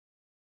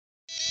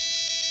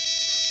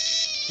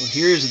So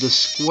here's the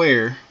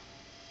square.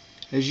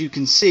 As you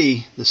can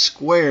see, the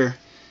square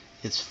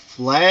is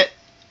flat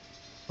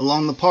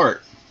along the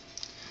part.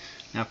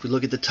 Now if we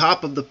look at the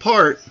top of the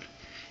part,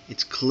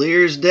 it's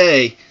clear as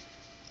day.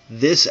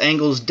 This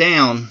angles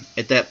down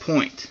at that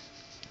point.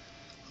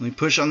 Let me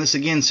push on this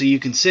again so you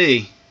can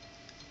see.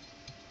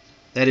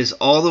 That is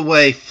all the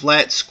way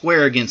flat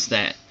square against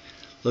that.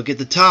 Look at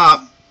the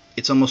top.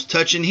 It's almost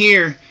touching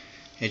here.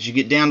 As you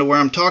get down to where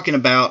I'm talking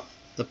about,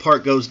 the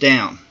part goes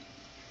down.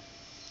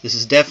 This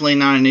is definitely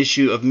not an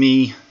issue of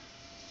me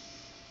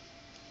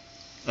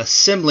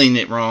assembling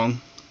it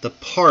wrong. The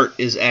part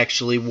is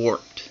actually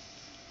warped.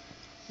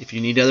 If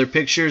you need other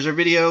pictures or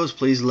videos,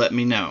 please let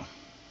me know.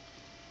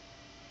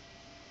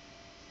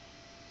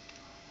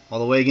 All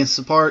the way against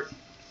the part.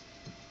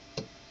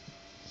 You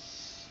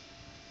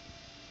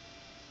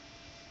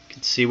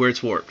can see where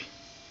it's warped.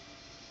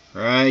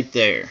 Right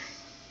there.